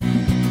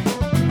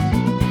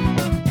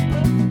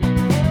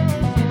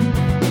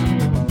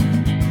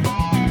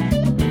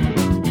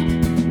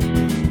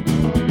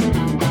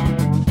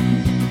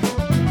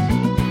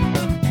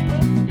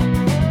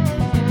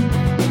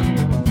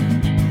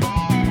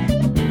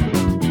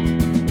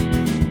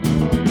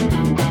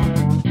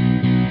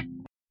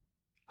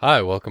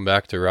Hi, welcome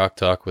back to Rock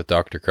Talk with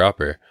Dr.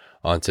 Cropper.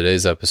 On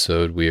today's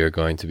episode, we are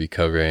going to be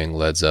covering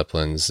Led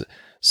Zeppelin's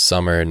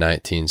summer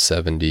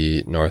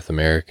 1970 North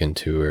American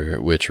tour,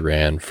 which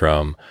ran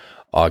from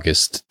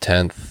August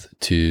 10th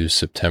to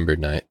September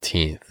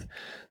 19th.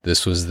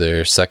 This was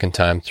their second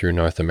time through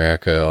North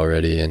America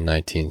already in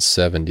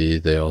 1970.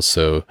 They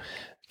also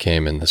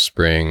came in the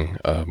spring,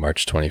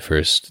 March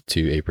 21st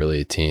to April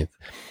 18th,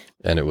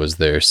 and it was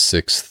their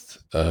sixth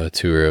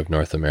tour of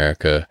North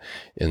America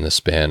in the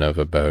span of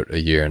about a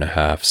year and a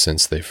half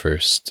since they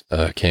first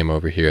came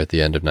over here at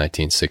the end of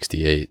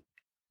 1968.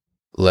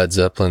 Led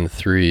Zeppelin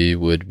 3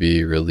 would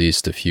be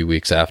released a few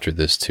weeks after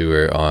this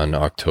tour on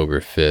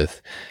October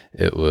 5th.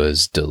 It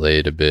was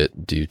delayed a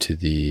bit due to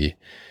the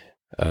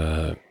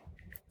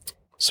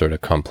sort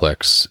of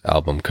complex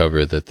album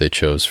cover that they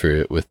chose for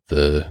it with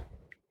the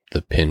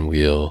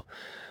pinwheel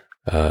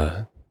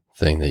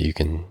thing that you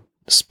can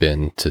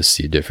spin to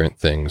see different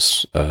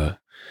things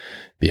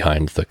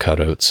behind the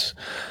cutouts.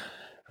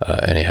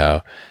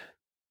 Anyhow,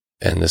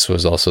 and this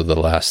was also the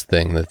last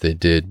thing that they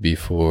did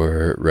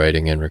before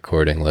writing and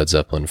recording Led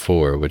Zeppelin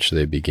 4, which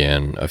they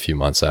began a few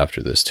months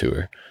after this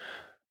tour.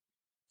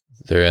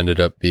 There ended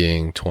up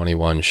being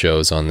 21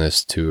 shows on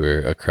this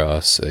tour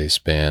across a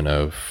span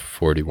of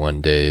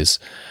 41 days.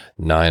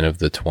 9 of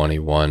the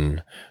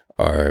 21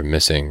 are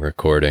missing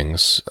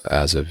recordings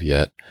as of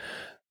yet.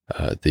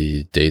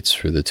 The dates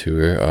for the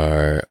tour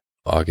are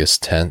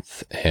August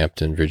 10th,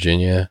 Hampton,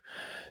 Virginia;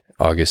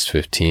 August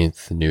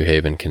 15th, New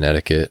Haven,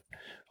 Connecticut;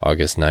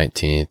 August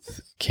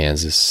 19th,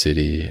 Kansas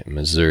City,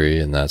 Missouri,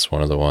 and that's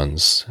one of the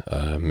ones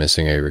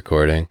missing a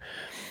recording.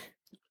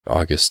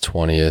 August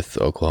 20th,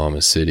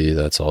 Oklahoma City,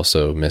 that's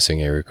also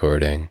missing a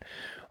recording.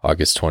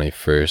 August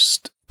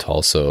 21st,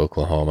 Tulsa,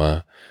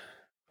 Oklahoma.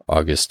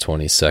 August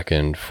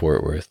 22nd,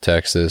 Fort Worth,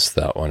 Texas,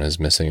 that one is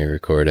missing a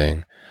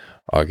recording.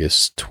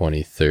 August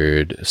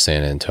 23rd,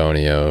 San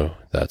Antonio,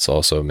 that's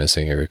also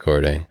missing a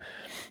recording.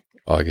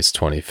 August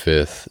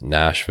 25th,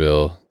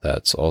 Nashville,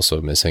 that's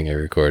also missing a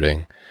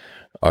recording.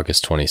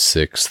 August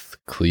 26th,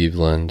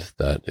 Cleveland,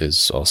 that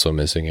is also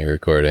missing a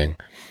recording.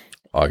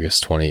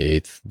 August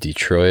 28th,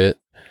 Detroit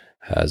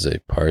has a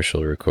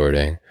partial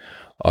recording.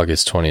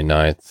 August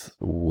 29th,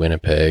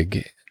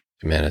 Winnipeg,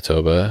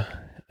 Manitoba,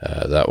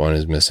 that one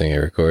is missing a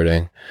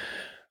recording.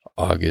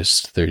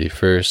 August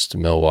 31st,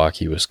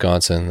 Milwaukee,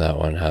 Wisconsin, that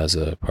one has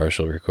a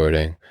partial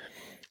recording.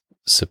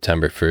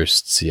 September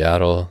 1st,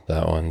 Seattle,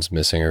 that one's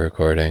missing a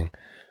recording.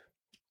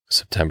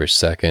 September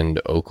 2nd,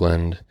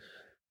 Oakland.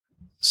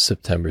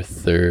 September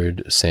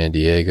 3rd, San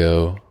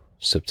Diego.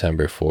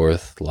 September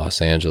 4th,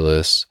 Los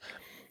Angeles.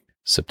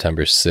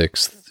 September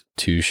 6th,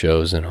 2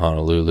 shows in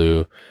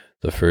Honolulu.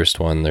 The first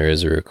one, there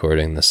is a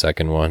recording. The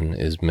second one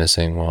is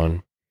missing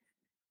one.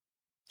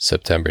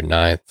 September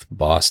 9th,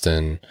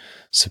 Boston.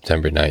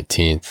 September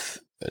 19th,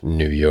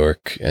 New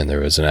York, and there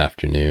was an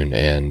afternoon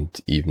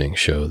and evening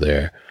show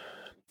there.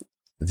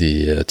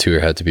 The tour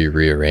had to be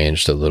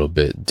rearranged a little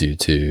bit due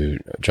to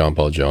John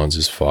Paul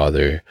Jones's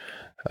father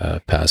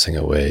passing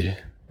away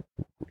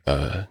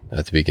at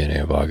the beginning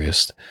of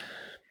August.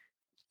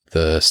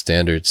 The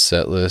standard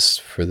set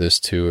list for this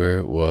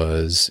tour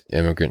was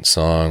Immigrant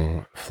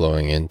Song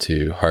flowing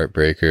into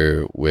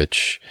Heartbreaker,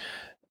 which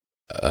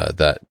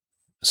that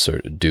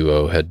sort of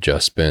duo had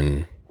just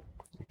been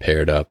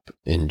paired up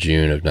in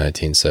June of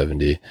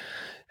 1970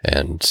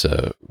 and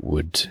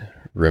would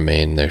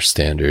remain their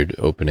standard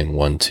opening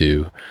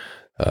 1-2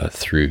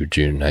 through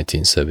June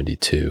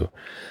 1972.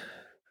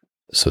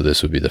 So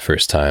this would be the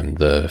first time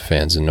the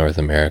fans in North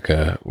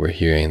America were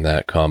hearing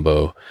that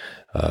combo.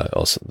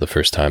 Also the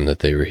first time that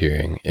they were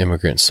hearing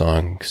Immigrant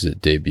Song, because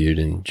it debuted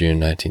in June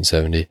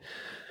 1970.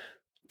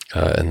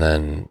 And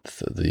then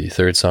the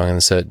third song in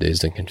the set,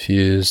 Dazed and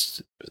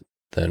Confused,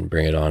 then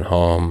Bring It On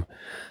Home,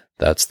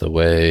 That's the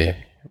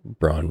Way,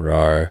 Bron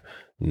Rar,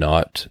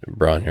 not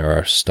Bron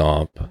Rar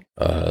Stomp.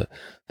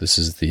 This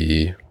is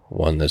the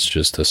one that's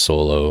just a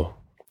solo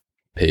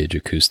page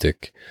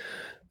acoustic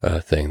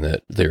thing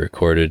that they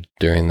recorded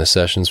during the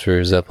sessions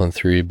for Zeppelin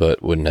 3,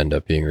 but wouldn't end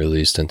up being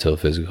released until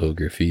Physical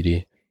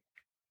Graffiti.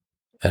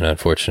 And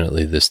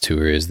unfortunately, this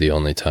tour is the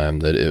only time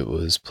that it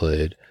was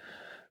played.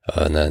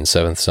 And then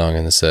 7th song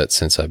in the set,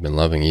 Since I've Been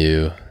Loving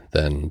You.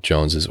 Then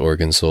Jones's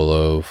organ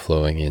solo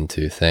flowing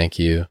into Thank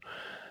You.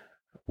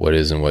 What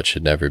Is and What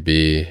Should Never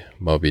Be.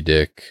 Moby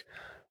Dick.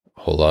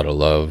 Whole Lot of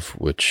Love,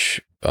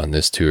 which on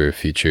this tour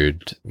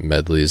featured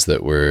medleys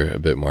that were a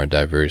bit more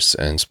diverse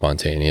and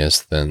spontaneous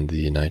than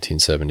the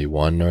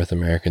 1971 North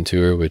American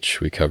tour,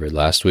 which we covered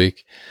last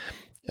week.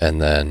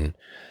 And then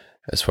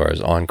as far as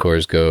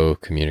encores go,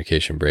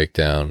 Communication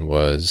Breakdown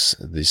was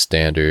the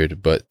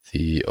standard, but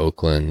the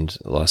Oakland,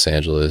 Los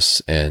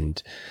Angeles,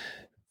 and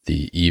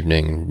the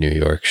evening New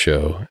York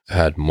show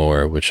had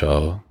more, which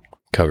I'll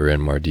cover in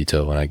more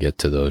detail when I get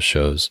to those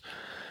shows.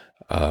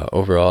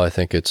 Overall, I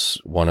think it's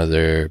one of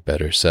their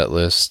better set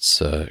lists.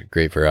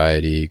 Great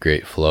variety,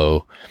 great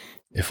flow,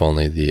 if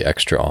only the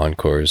extra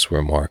encores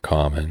were more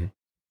common.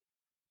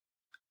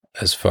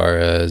 As far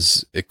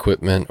as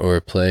equipment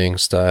or playing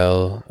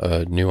style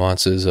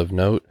nuances of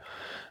note,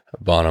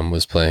 Bonham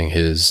was playing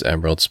his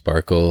Emerald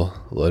Sparkle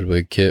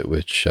Ludwig kit,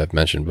 which I've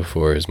mentioned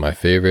before is my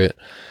favorite,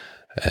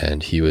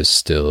 and he was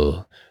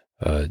still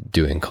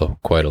doing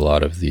quite a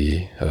lot of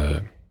the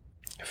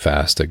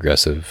fast,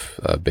 aggressive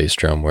bass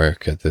drum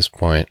work at this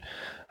point.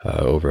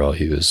 Overall,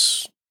 he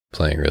was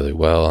playing really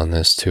well on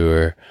this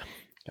tour.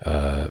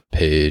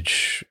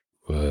 Page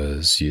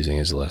was using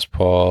his Les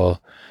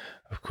Paul,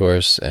 of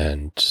course,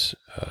 and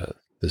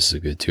this is a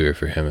good tour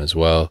for him as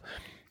well.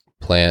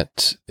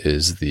 Plant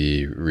is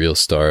the real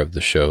star of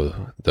the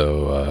show,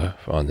 though,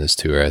 on this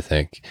tour. I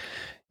think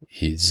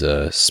he's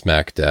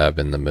smack dab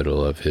in the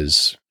middle of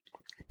his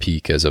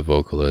peak as a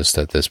vocalist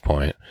at this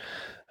point,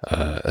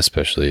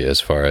 especially as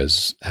far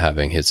as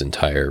having his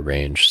entire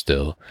range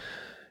still.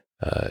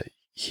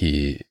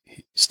 He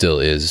still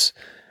is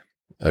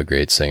a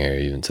great singer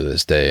even to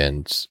this day,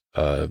 and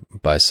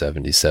by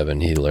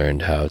 77 he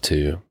learned how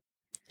to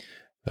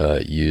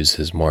use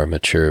his more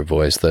mature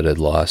voice that had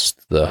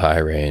lost the high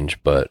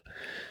range, but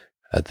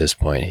at this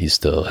point he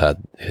still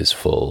had his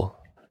full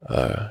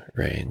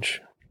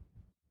range.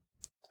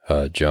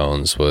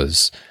 Jones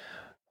was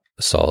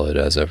solid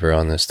as ever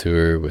on this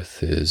tour with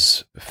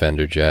his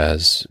Fender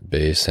Jazz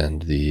bass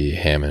and the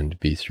Hammond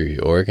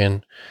B3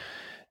 organ.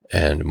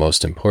 And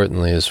most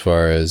importantly, as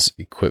far as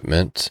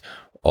equipment,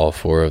 all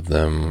four of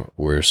them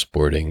were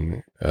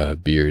sporting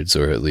beards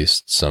or at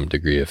least some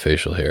degree of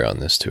facial hair on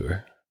this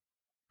tour.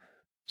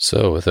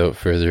 So without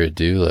further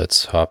ado,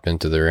 let's hop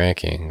into the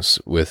rankings.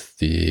 With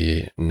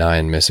the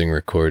 9 missing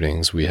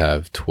recordings, we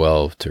have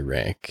 12 to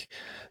rank.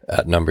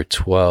 At number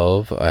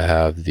 12, I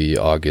have the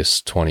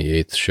August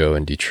 28th show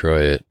in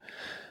Detroit.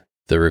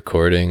 The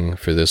recording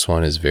for this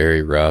one is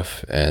very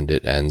rough, and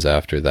it ends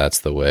after That's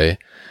the Way.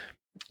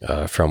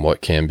 From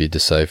what can be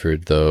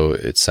deciphered, though,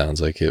 it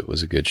sounds like it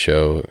was a good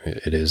show.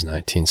 It is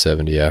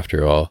 1970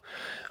 after all,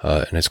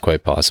 and it's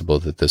quite possible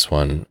that this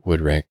one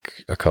would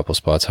rank a couple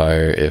spots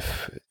higher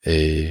if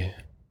a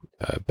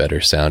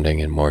better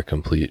sounding and more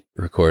complete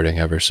recording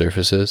ever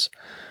surfaces.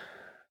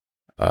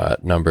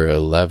 Number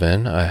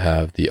 11, I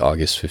have the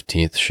August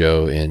 15th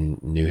show in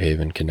New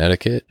Haven,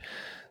 Connecticut.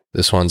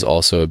 This one's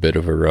also a bit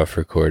of a rough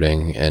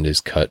recording and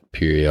is cut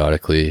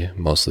periodically,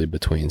 mostly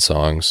between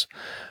songs.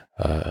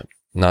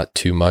 Not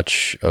too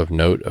much of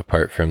note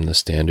apart from the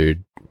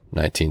standard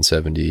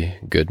 1970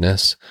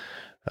 goodness.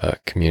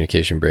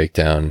 Communication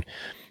Breakdown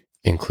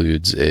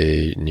includes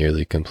a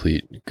nearly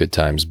complete Good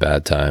Times,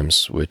 Bad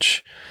Times,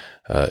 which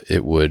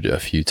it would a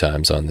few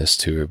times on this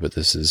tour, but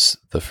this is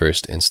the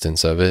first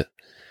instance of it.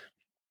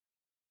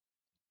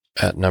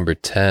 At number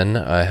 10,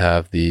 I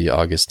have the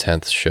August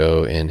 10th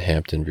show in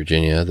Hampton,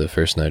 Virginia, the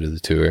first night of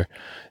the tour.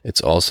 It's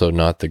also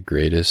not the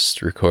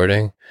greatest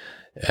recording,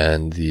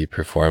 and the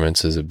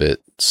performance is a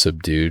bit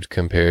subdued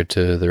compared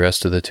to the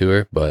rest of the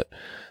tour, but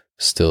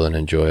still an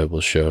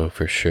enjoyable show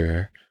for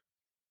sure.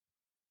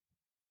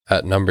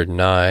 At number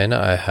 9,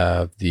 I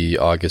have the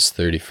August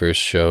 31st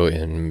show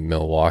in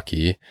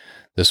Milwaukee.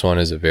 This one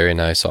is a very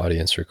nice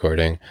audience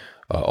recording.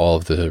 All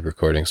of the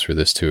recordings for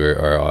this tour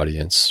are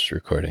audience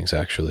recordings,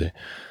 actually.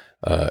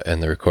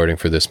 And the recording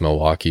for this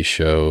Milwaukee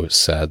show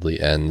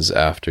sadly ends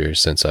after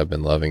Since I've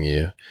Been Loving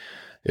You.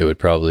 It would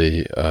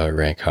probably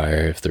rank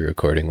higher if the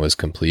recording was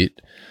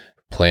complete.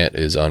 Plant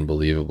is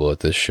unbelievable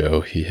at this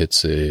show. He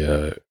hits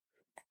a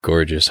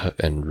gorgeous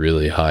and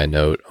really high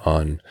note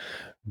on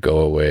Go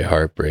Away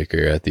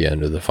Heartbreaker at the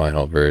end of the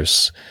final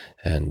verse,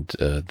 and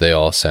they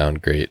all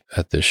sound great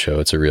at this show.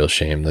 It's a real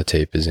shame the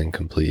tape is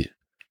incomplete.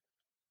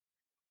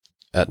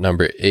 At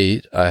number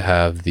 8, I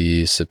have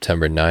the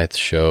September 9th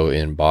show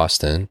in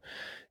Boston.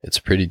 It's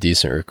a pretty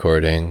decent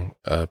recording.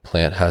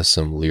 Plant has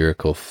some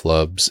lyrical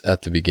flubs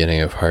at the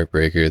beginning of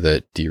Heartbreaker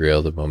that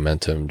derail the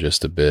momentum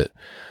just a bit.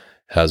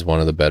 Has one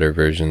of the better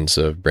versions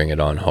of Bring It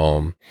On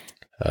Home.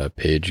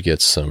 Page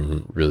gets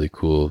some really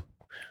cool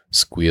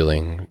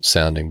squealing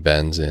sounding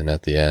bends in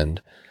at the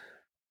end.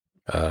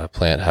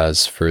 Plant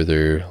has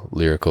further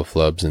lyrical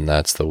flubs, and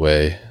That's the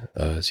Way.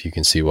 So you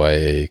can see why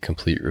a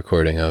complete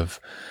recording of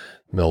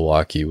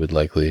Milwaukee would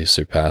likely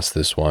surpass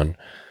this one.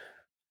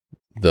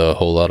 The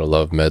Whole Lotta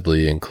Love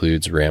medley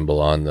includes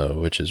Ramble On, though,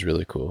 which is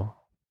really cool.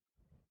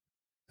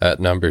 At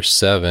number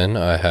 7,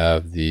 I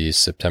have the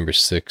September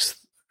 6th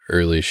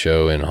early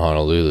show in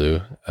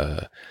Honolulu.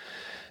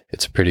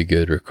 It's a pretty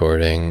good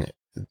recording.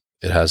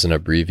 It has an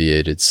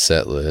abbreviated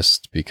set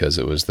list because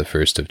it was the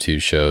first of 2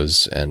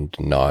 shows and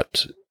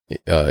not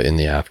in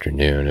the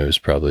afternoon. It was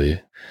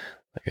probably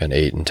like an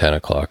 8 and 10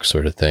 o'clock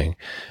sort of thing,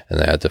 and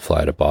they had to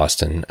fly to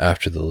Boston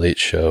after the late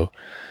show.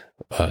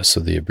 So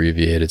the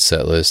abbreviated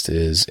set list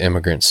is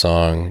Immigrant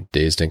Song,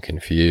 Dazed and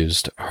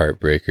Confused,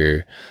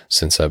 Heartbreaker,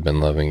 Since I've Been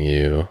Loving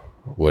You,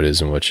 What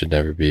Is and What Should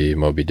Never Be,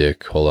 Moby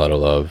Dick, Whole Lotta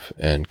Love,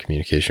 and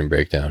Communication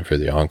Breakdown for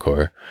the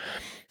encore.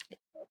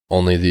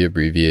 Only the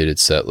abbreviated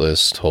set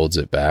list holds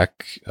it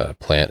back.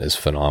 Plant is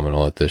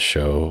phenomenal at this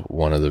show,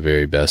 one of the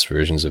very best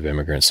versions of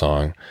Immigrant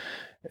Song.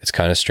 It's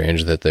kind of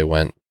strange that they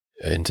went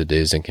into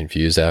Dazed and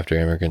Confused after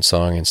Immigrant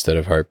Song instead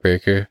of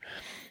Heartbreaker.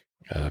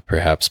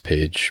 Perhaps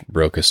Page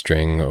broke a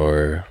string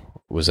or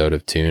was out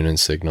of tune and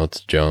signaled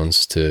to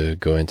Jones to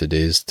go into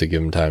Dazed to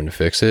give him time to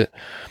fix it,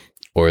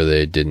 or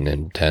they didn't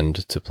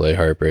intend to play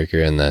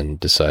Heartbreaker and then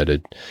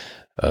decided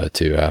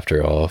to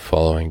after all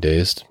following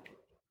Dazed.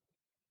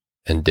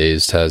 And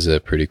Dazed has a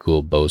pretty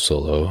cool bow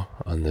solo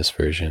on this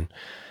version.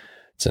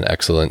 It's an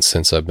excellent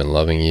Since I've Been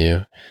Loving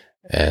You,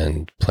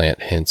 and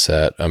Plant hints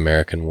at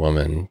American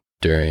Woman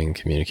during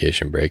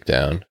Communication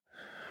Breakdown.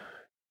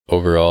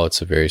 Overall,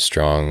 it's a very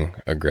strong,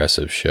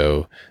 aggressive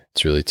show.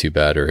 It's really too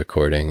bad a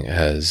recording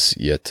has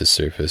yet to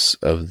surface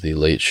of the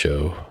late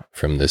show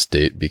from this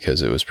date,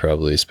 because it was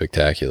probably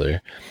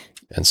spectacular,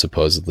 and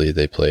supposedly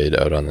they played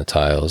out on the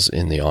tiles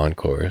in the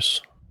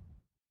encores.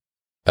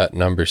 At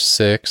number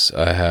 6,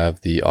 I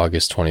have the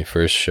August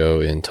 21st show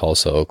in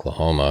Tulsa,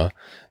 Oklahoma.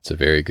 It's a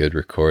very good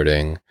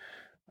recording.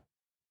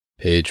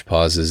 Page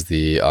pauses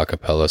the a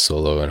cappella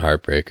solo in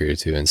Heartbreaker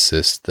to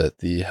insist that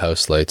the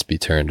house lights be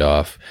turned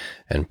off,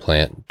 and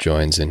Plant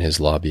joins in his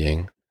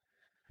lobbying.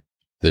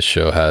 This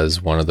show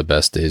has one of the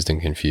best Dazed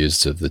and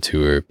Confused of the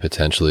tour,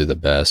 potentially the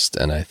best,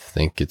 and I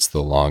think it's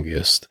the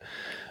longest.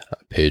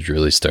 Page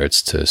really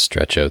starts to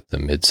stretch out the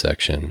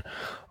midsection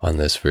on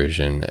this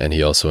version, and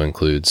he also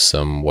includes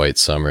some White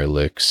Summer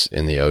licks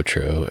in the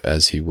outro,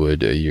 as he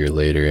would a year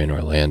later in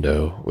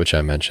Orlando, which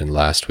I mentioned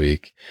last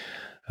week.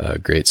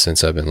 Great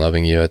Since I've Been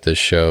Loving You at this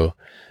show,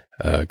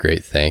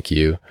 great Thank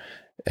You,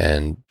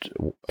 and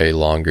a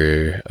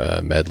longer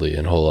medley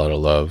and Whole Lotta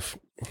Love.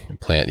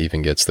 Plant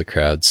even gets the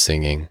crowd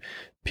singing,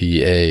 PA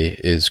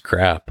is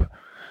crap.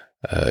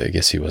 I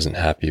guess he wasn't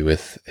happy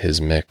with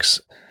his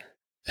mix.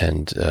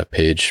 And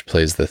Page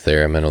plays the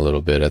theremin a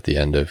little bit at the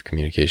end of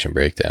Communication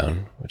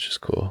Breakdown, which is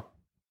cool.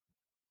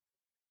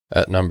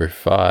 At number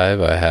 5,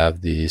 I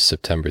have the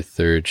September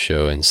 3rd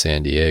show in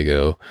San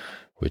Diego,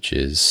 which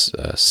is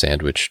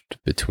sandwiched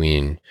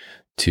between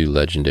two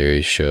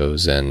legendary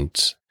shows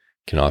and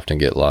can often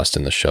get lost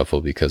in the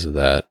shuffle because of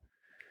that.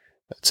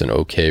 It's an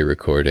okay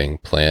recording.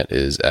 Plant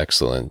is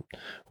excellent.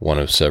 One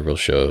of several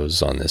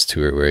shows on this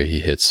tour where he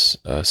hits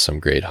some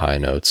great high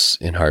notes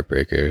in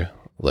Heartbreaker,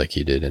 like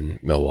he did in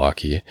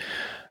Milwaukee,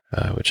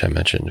 which I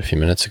mentioned a few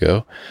minutes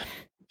ago.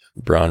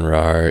 Bron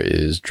Rar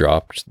is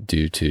dropped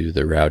due to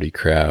the rowdy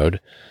crowd.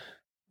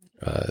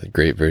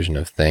 Great version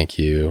of Thank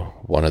You,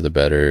 one of the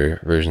better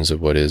versions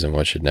of What Is and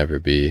What Should Never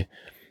Be,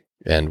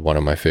 and one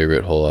of my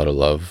favorite Whole Lotta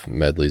Love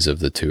medleys of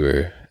the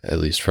tour, at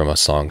least from a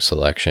song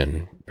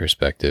selection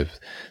perspective.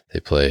 They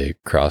play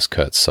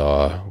Crosscut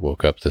Saw,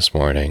 Woke Up This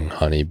Morning,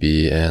 Honey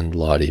Bee, and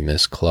Lottie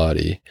Miss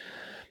Claudie.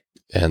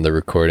 And the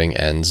recording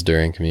ends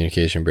during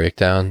Communication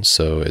Breakdown,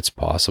 so it's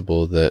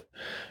possible that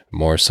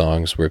more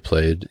songs were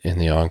played in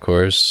the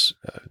encores.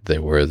 They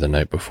were the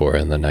night before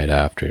and the night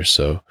after,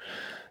 so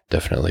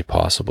definitely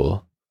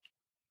possible.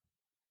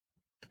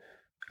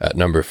 At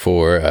number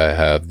 4, I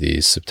have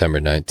the September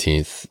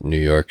 19th New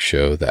York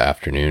show, the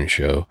afternoon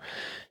show.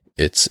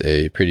 It's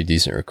a pretty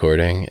decent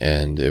recording,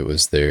 and it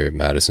was their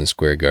Madison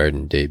Square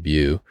Garden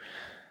debut.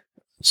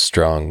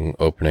 Strong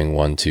opening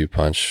 1-2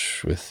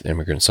 punch with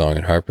Immigrant Song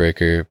and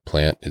Heartbreaker.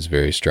 Plant is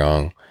very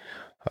strong.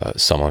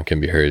 Someone can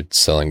be heard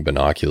selling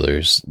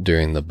binoculars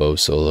during the bow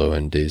solo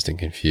in Dazed and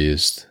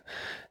Confused,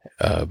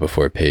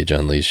 before Page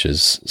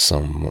unleashes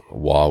some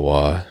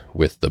wah-wah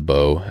with the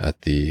bow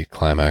at the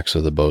climax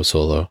of the bow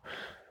solo.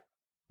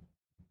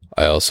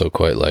 I also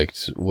quite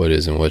liked What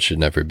Is and What Should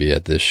Never Be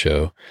at this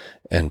show,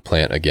 and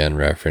Plant again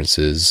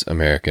references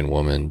American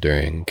Woman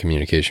during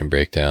Communication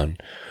Breakdown.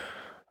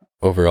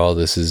 Overall,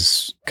 this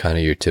is kind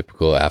of your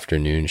typical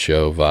afternoon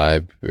show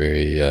vibe,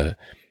 very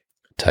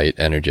tight,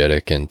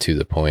 energetic, and to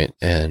the point,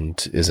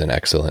 and is an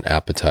excellent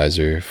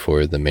appetizer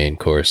for the main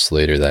course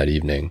later that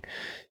evening.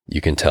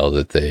 You can tell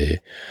that they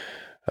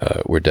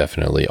were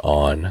definitely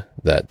on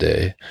that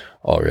day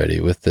already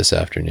with this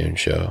afternoon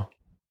show.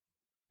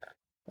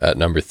 At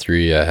number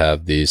 3, I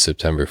have the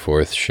September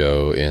 4th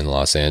show in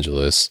Los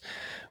Angeles,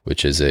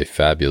 which is a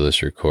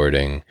fabulous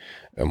recording,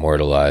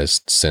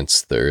 immortalized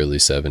since the early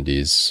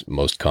 70s,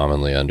 most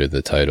commonly under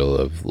the title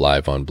of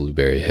Live on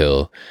Blueberry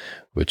Hill,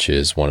 which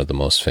is one of the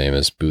most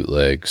famous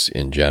bootlegs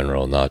in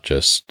general, not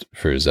just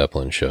for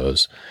Zeppelin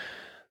shows.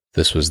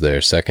 This was their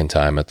second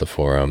time at the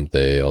Forum.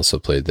 They also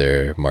played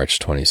there March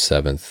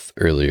 27th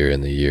earlier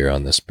in the year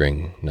on the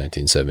spring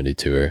 1970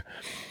 tour.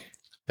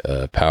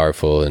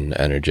 Powerful and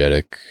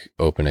energetic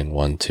opening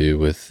 1-2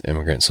 with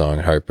Immigrant Song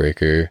and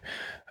Heartbreaker.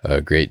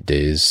 Great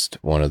Dazed,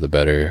 one of the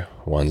better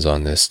ones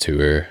on this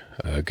tour.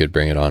 Good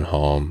Bring It On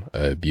Home.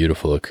 A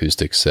beautiful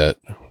acoustic set,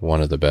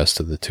 one of the best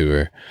of the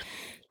tour.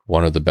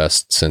 One of the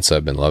best Since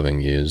I've Been Loving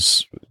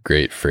You's.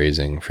 Great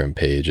phrasing from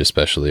Page,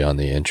 especially on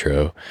the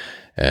intro,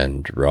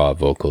 and raw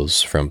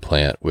vocals from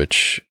Plant,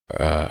 which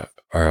are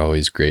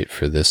always great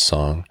for this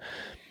song.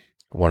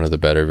 One of the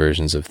better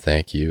versions of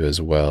Thank You as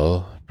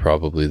well.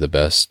 Probably the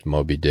best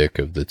Moby Dick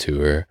of the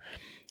tour.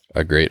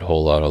 A great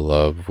Whole Lotta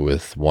Love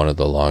with one of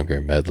the longer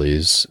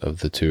medleys of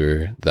the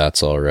tour.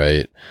 That's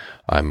Alright,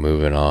 I'm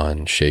Moving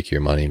On, Shake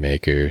Your Money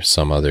Maker,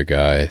 Some Other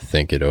Guy,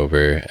 Think It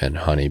Over, and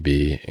Honey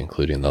Bee,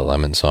 including the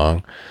Lemon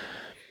Song.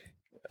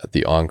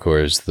 The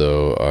encores,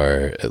 though,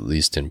 are at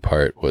least in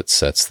part what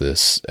sets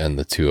this and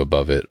the two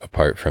above it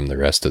apart from the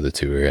rest of the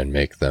tour and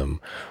make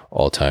them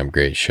all-time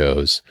great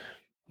shows.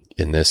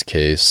 In this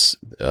case,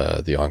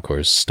 the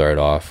encores start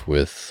off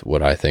with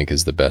what I think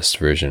is the best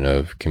version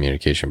of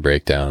Communication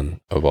Breakdown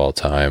of all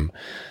time.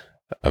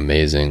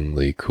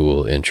 Amazingly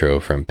cool intro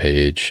from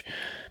Page,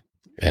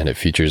 and it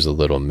features a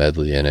little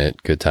medley in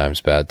it, Good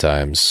Times, Bad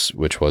Times,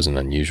 which wasn't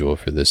unusual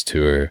for this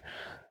tour,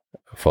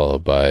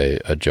 followed by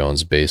a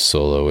Jones bass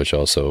solo, which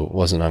also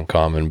wasn't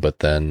uncommon, but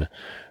then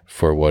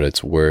For What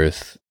It's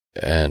Worth,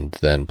 and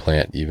then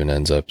Plant even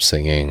ends up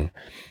singing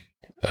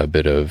a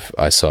bit of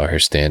I Saw Her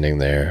Standing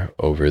There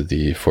over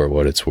the For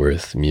What It's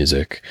Worth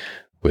music,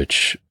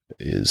 which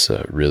is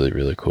really,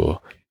 really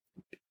cool.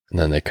 And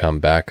then they come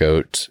back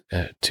out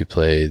to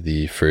play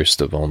the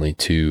first of only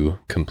two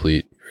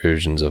complete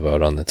versions of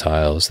Out on the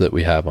Tiles that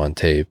we have on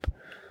tape,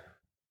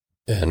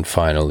 and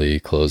finally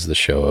close the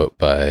show out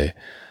by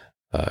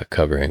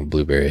covering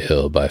Blueberry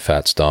Hill by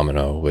Fats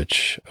Domino,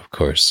 which of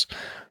course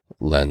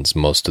lends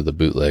most of the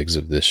bootlegs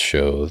of this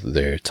show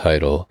their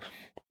title.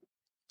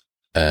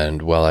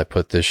 And while I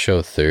put this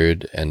show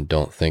third and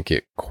don't think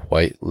it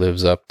quite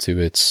lives up to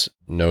its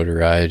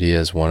notoriety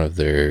as one of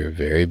their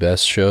very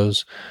best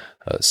shows,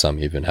 some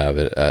even have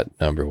it at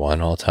number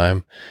one all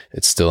time,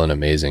 it's still an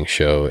amazing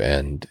show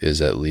and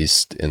is at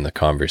least in the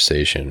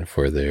conversation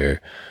for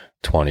their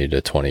 20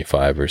 to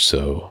 25 or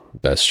so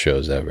best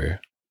shows ever.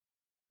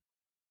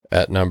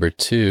 At number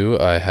 2,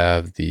 I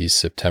have the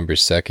September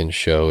 2nd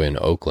show in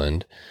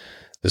Oakland.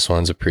 This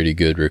one's a pretty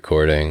good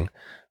recording.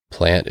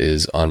 Plant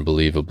is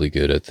unbelievably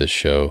good at this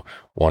show,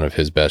 one of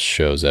his best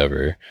shows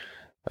ever.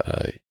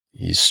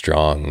 He's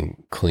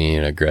strong,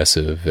 clean,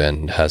 aggressive,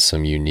 and has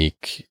some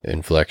unique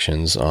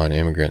inflections on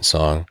Immigrant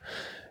Song,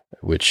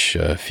 which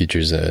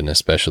features an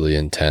especially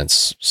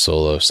intense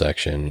solo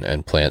section,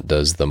 and Plant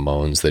does the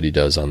moans that he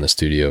does on the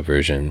studio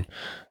version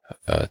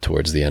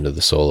towards the end of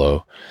the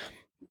solo.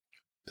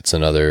 It's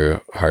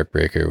another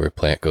heartbreaker where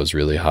Plant goes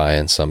really high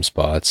in some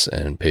spots,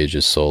 and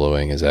Page's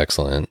soloing is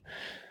excellent.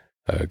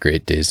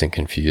 Great Dazed and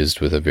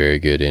Confused with a very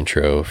good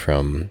intro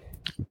from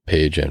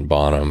Page and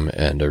Bonham,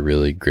 and a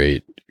really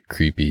great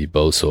creepy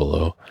bow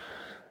solo.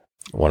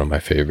 One of my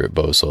favorite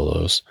bow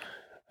solos.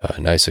 A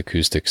nice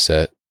acoustic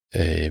set,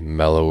 a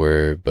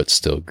mellower but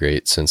still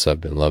great Since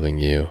I've Been Loving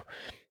You,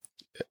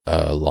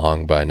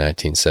 long by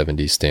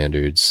 1970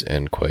 standards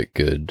and quite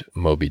good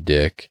Moby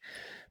Dick,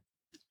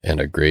 and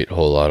a great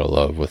Whole Lotta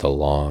Love with a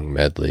long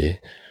medley.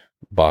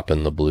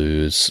 Boppin' the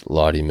Blues,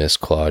 Lottie Miss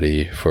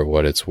Claudie, For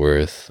What It's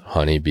Worth,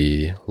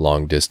 Honeybee,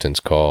 Long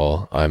Distance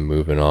Call, I'm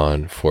Moving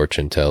On,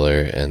 Fortune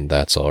Teller, and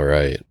That's All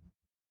Right.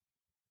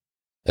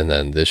 And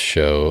then this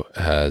show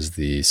has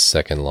the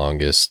second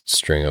longest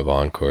string of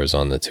encores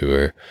on the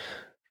tour.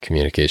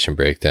 Communication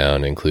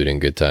Breakdown, including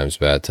Good Times,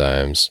 Bad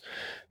Times,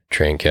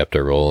 Train Kept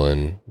a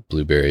Rollin',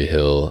 Blueberry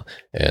Hill,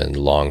 and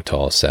Long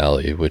Tall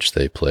Sally, which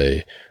they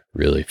play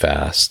really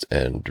fast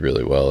and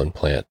really well, and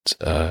Plant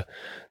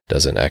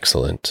does an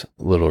excellent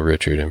Little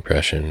Richard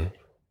impression.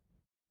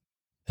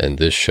 And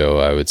this show,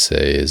 I would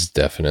say, is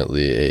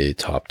definitely a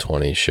top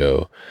 20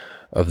 show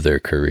of their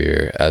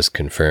career, as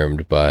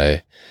confirmed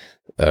by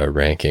a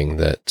ranking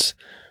that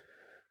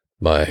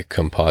my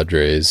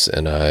compadres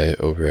and I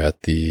over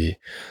at the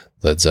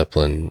Led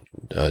Zeppelin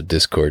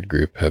Discord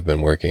group have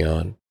been working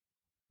on.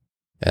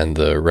 And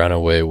the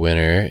runaway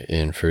winner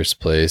in first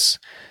place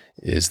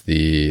is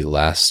the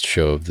last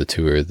show of the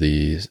tour,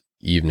 the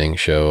evening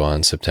show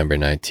on September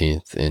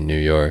 19th in New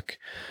York.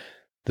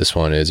 This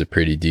one is a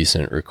pretty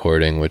decent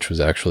recording, which was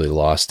actually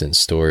lost in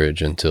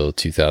storage until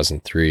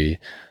 2003.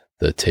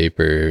 The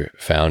taper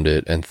found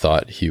it and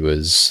thought he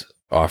was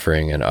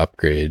offering an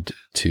upgrade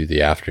to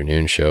the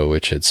afternoon show,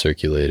 which had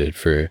circulated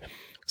for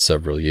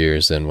several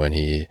years. And when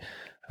he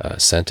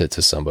sent it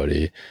to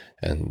somebody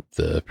and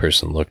the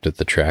person looked at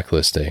the track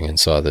listing and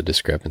saw the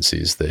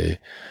discrepancies, they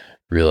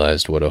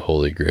realized what a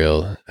holy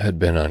grail had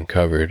been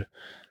uncovered.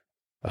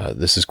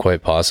 This is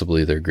quite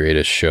possibly their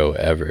greatest show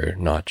ever,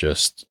 not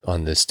just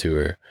on this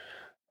tour.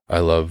 I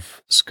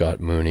love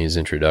Scott Mooney's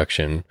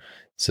introduction. It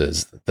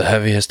says, "The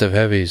heaviest of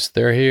heavies,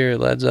 they're here,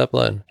 Led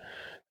Zeppelin,"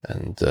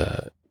 and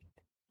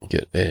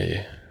get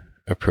a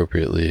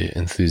appropriately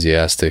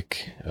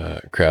enthusiastic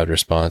crowd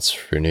response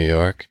for New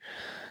York.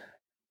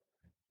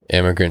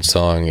 Immigrant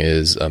Song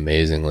is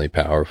amazingly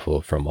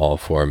powerful from all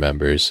four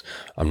members.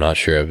 I'm not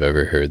sure I've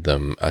ever heard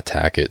them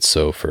attack it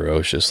so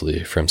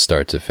ferociously from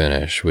start to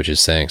finish, which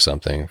is saying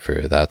something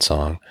for that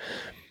song.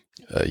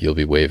 You'll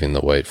be waving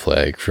the white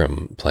flag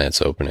from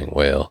Plant's opening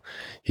wail.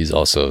 He's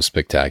also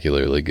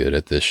spectacularly good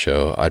at this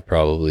show. I'd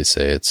probably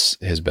say it's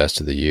his best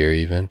of the year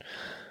even.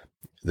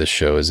 This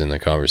show is in the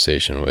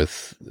conversation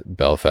with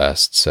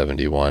Belfast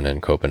 71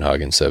 and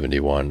Copenhagen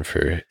 71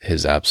 for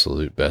his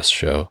absolute best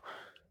show.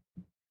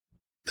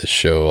 This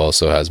show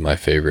also has my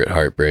favorite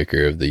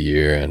heartbreaker of the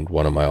year and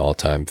one of my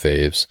all-time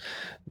faves.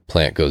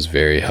 Plant goes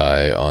very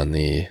high on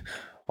the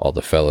 "all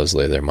the fellas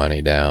lay their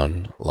money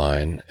down"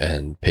 line,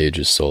 and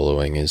Page's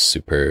soloing is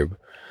superb.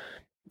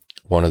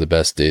 one of the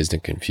best Dazed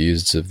and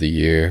Confused of the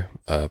year.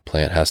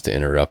 Plant has to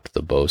interrupt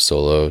the bow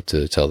solo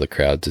to tell the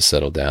crowd to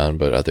settle down,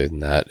 but other than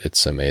that,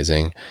 it's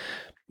amazing.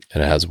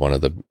 And it has one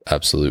of the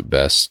absolute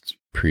best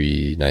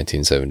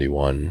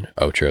pre-1971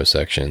 outro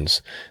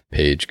sections.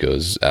 Page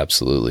goes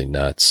absolutely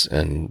nuts,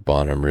 and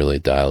Bonham really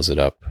dials it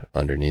up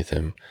underneath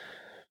him.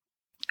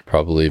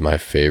 Probably my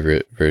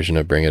favorite version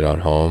of Bring It On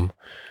Home,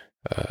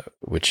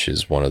 which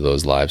is one of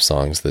those live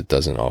songs that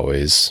doesn't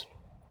always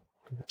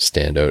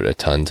stand out a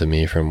ton to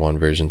me from one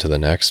version to the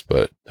next,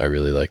 but I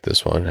really like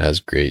this one. It has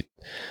great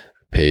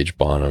Page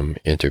Bonham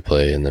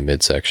interplay in the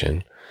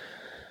midsection.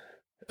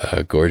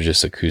 A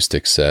gorgeous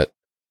acoustic set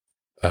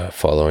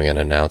following an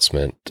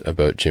announcement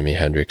about Jimi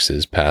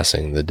Hendrix's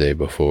passing the day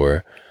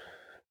before,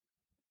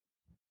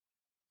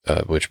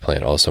 which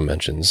Plant also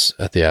mentions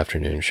at the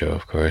afternoon show,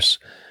 of course.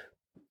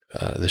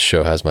 This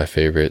show has my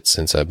favorite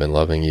Since I've Been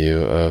Loving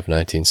You of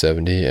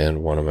 1970,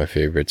 and one of my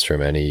favorites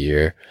from any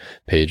year.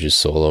 Page's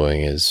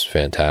soloing is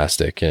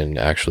fantastic and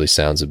actually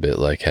sounds a bit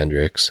like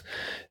Hendrix,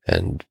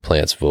 and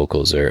Plant's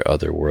vocals are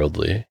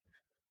otherworldly.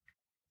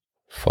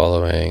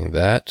 Following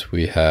that,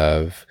 we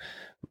have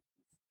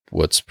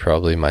what's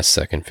probably my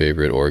second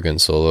favorite organ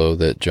solo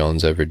that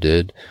Jones ever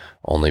did,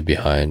 only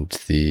behind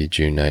the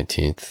June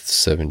 19th,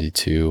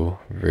 72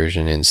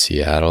 version in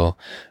Seattle,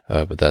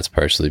 but that's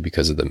partially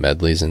because of the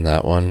medleys in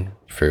that one.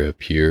 For a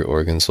pure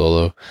organ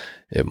solo,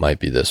 it might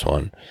be this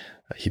one.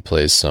 He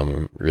plays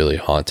some really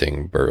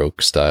haunting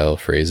Baroque style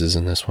phrases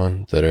in this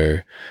one that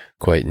are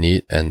quite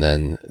neat, and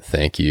then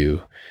Thank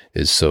You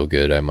is so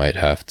good I might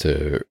have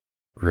to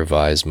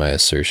revise my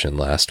assertion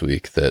last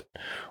week that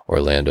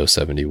Orlando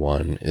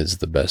 71 is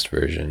the best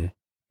version.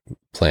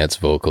 Plant's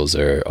vocals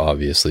are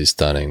obviously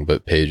stunning,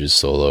 but Page's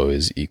solo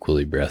is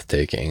equally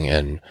breathtaking,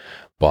 and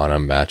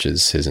Bonham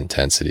matches his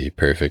intensity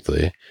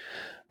perfectly.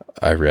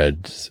 I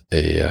read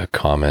a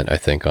comment, I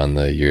think, on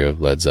the Year of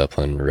Led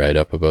Zeppelin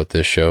write-up about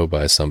this show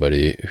by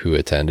somebody who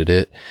attended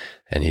it,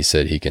 and he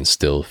said he can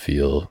still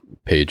feel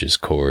Page's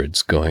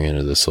chords going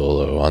into the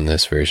solo on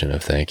this version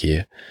of Thank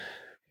You.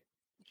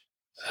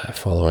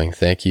 Following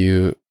Thank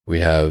You, we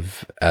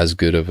have as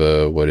good of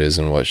a What Is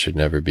and What Should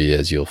Never Be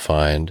as you'll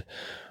find.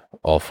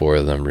 All four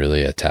of them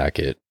really attack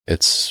it.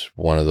 It's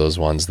one of those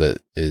ones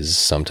that is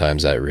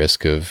sometimes at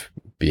risk of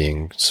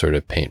being sort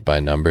of paint by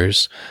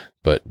numbers,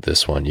 but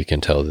this one you can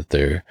tell that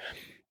they're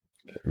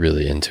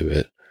really into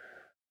it.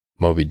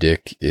 Moby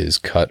Dick is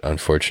cut,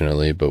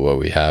 unfortunately, but what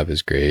we have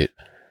is great.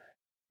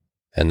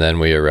 And then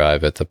we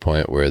arrive at the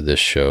point where this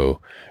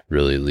show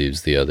really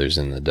leaves the others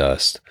in the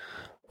dust.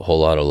 A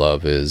Whole Lot of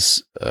Love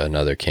is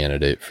another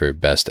candidate for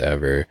best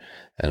ever,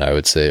 and I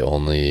would say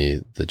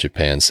only the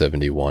Japan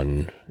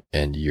 71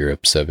 and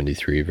Europe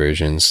 73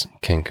 versions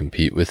can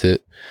compete with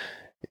it.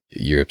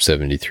 Europe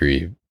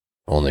 73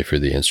 only for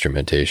the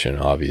instrumentation,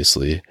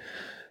 obviously.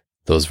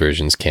 Those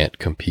versions can't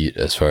compete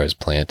as far as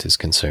Plant is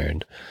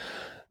concerned.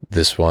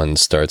 This one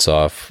starts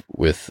off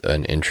with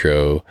an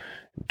intro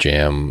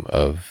jam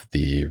of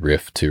the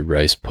riff to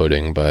Rice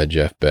Pudding by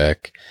Jeff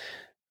Beck,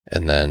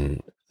 and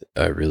then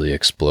a really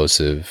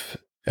explosive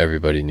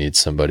Everybody Needs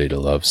Somebody to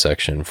Love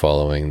section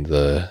following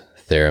the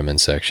theremin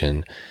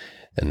section.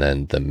 And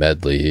then the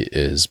medley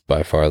is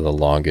by far the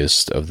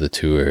longest of the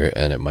tour,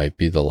 and it might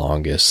be the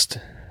longest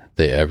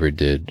they ever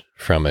did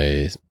from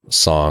a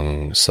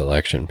song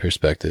selection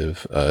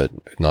perspective.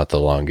 Not the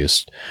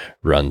longest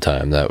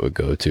runtime. That would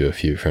go to a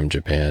few from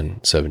Japan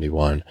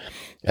 71.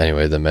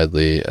 Anyway, the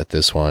medley at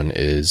this one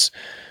is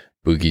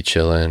Boogie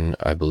Chillin',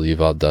 I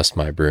Believe I'll Dust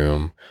My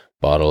Broom,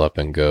 Bottle Up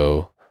and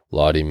Go,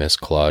 Lottie Miss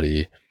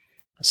Claudie,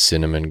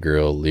 Cinnamon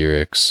Girl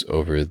lyrics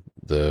over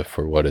the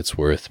For What It's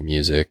Worth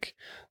music,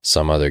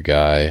 Some Other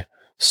Guy,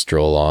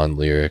 Stroll On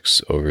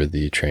lyrics over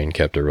the Train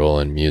Kept a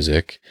Rollin'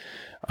 music,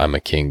 I'm a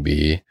King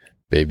Bee,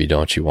 Baby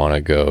Don't You Wanna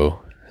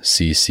Go,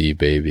 CC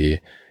Baby,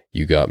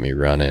 You Got Me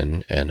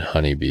Runnin', and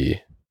Honeybee.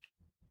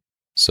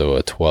 So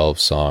a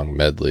 12-song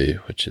medley,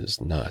 which is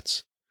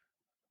nuts.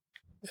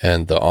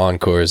 And the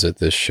encores at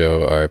this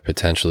show are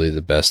potentially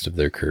the best of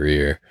their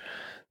career.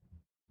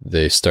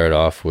 They start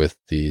off with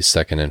the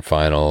second and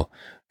final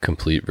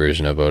complete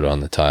version of Out on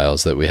the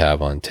Tiles that we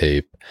have on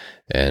tape,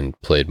 and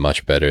played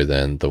much better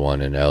than the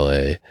one in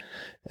LA.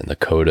 And the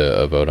coda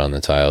of Out on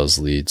the Tiles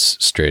leads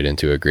straight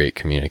into a great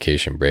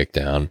communication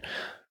breakdown.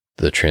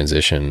 The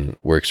transition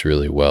works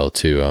really well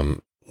too.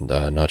 I'm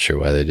not sure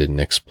why they didn't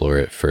explore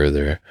it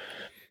further.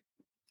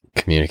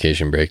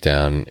 Communication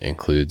breakdown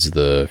includes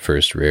the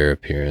first rare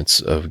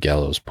appearance of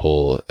Gallows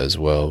Pole as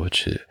well,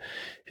 which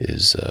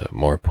is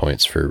more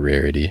points for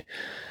rarity.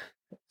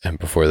 And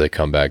before they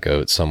come back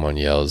out, someone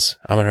yells,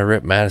 I'm going to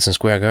rip Madison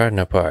Square Garden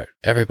apart.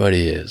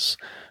 Everybody is.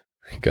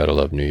 Gotta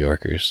love New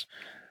Yorkers.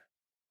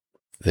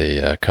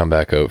 They come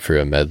back out for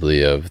a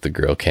medley of The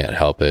Girl Can't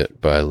Help It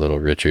by Little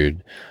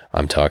Richard,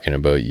 I'm Talking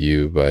About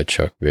You by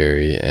Chuck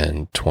Berry,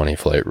 and 20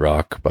 Flight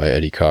Rock by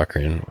Eddie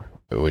Cochran,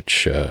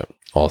 which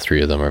all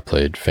three of them are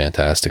played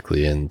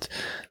fantastically, and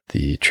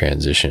the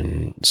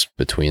transitions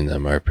between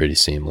them are pretty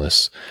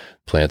seamless.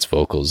 Plant's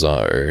vocals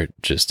are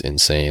just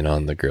insane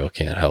on The Girl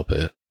Can't Help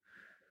It.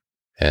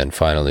 And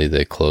finally,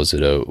 they close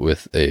it out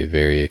with a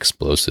very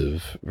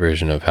explosive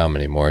version of How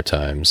Many More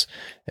Times,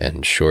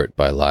 and short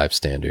by live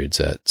standards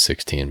at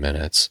 16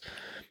 minutes.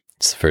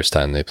 It's the first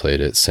time they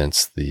played it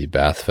since the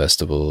Bath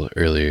Festival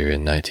earlier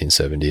in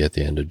 1970 at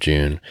the end of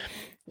June,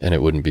 and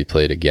it wouldn't be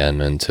played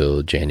again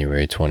until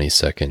January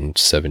 22nd,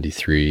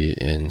 73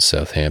 in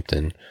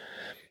Southampton.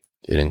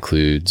 It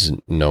includes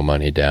No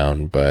Money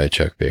Down by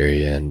Chuck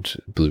Berry and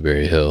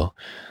Blueberry Hill,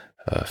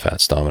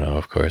 Fats Domino,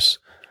 of course.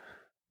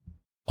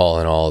 All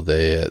in all,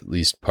 they at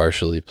least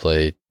partially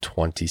play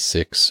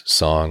 26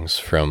 songs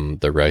from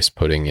the rice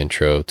pudding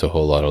intro to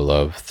Whole Lotta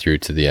Love through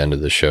to the end of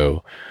the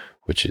show,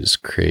 which is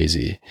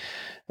crazy.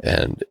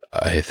 And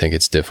I think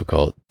it's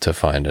difficult to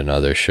find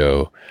another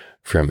show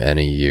from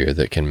any year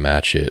that can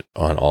match it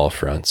on all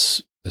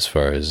fronts, as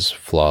far as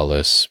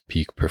flawless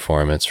peak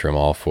performance from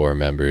all four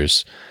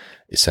members.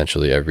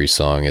 Essentially every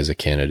song is a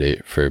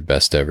candidate for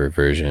best ever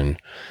version.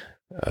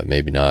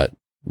 Maybe not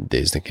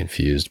Dazed and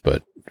Confused,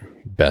 but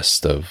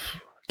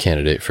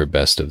candidate for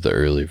best of the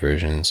early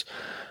versions.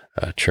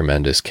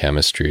 Tremendous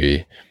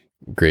chemistry,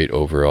 great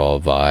overall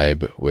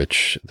vibe,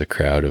 which the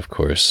crowd, of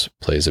course,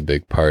 plays a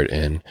big part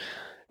in,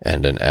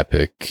 and an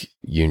epic,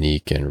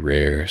 unique, and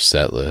rare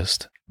set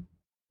list.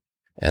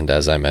 And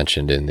as I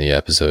mentioned in the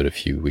episode a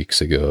few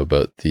weeks ago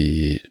about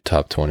the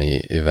top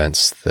 20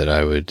 events that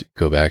I would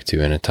go back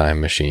to in a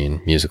time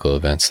machine, musical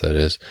events that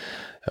is,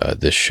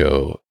 this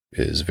show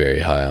is very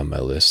high on my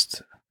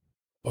list.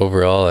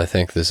 Overall, I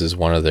think this is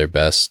one of their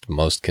best,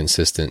 most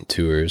consistent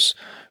tours,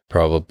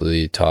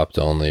 probably topped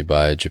only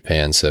by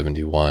Japan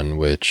 71,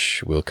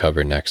 which we'll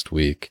cover next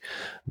week.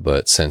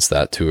 But since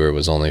that tour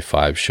was only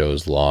 5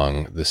 shows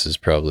long, this is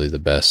probably the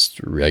best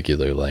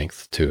regular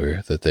length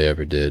tour that they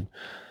ever did.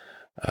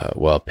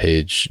 While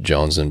Page,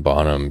 Jones, and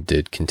Bonham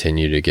did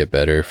continue to get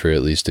better for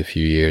at least a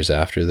few years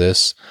after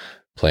this,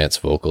 Plant's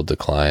vocal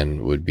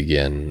decline would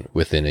begin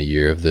within a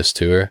year of this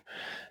tour.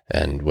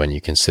 And when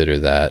you consider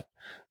that,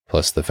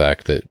 plus the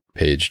fact that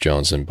Page,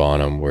 Jones, and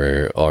Bonham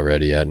were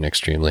already at an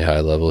extremely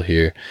high level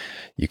here,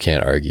 you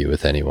can't argue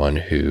with anyone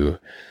who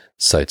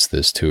cites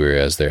this tour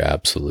as their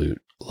absolute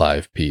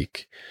live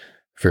peak.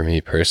 For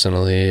me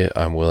personally,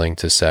 I'm willing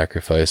to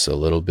sacrifice a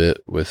little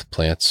bit with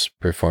Plant's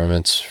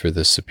performance for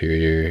the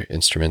superior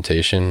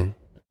instrumentation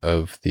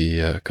of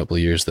the couple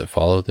of years that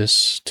follow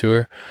this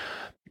tour,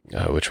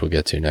 which we'll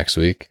get to next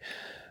week.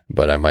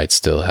 But I might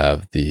still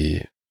have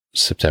the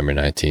September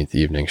 19th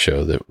evening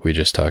show that we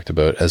just talked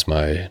about as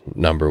my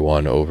number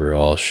one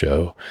overall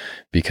show,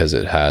 because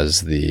it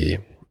has the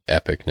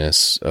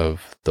epicness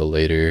of the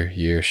later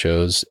year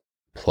shows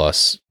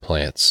plus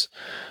Plant's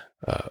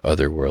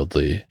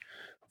otherworldly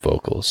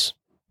vocals.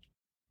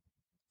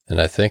 And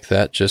I think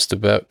that just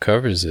about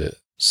covers it.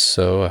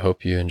 So I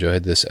hope you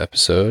enjoyed this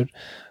episode.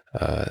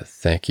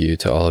 Thank you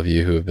to all of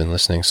you who have been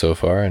listening so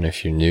far. And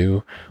if you're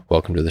new,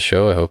 welcome to the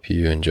show. I hope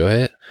you enjoy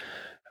it.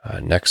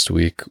 Next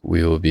week,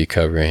 we will be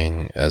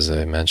covering, as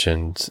I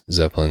mentioned,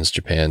 Zeppelin's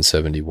Japan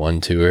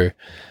 71 tour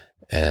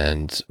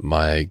and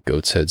my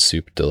Goat's Head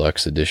Soup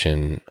Deluxe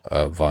Edition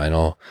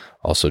vinyl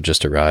also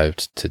just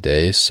arrived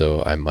today,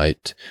 so I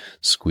might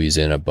squeeze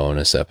in a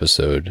bonus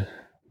episode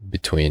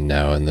between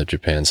now and the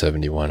Japan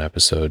 71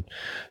 episode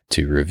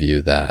to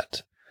review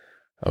that.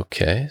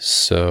 Okay,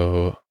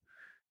 so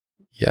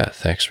yeah,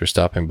 thanks for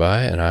stopping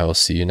by, and I will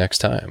see you next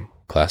time.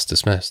 Class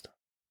dismissed.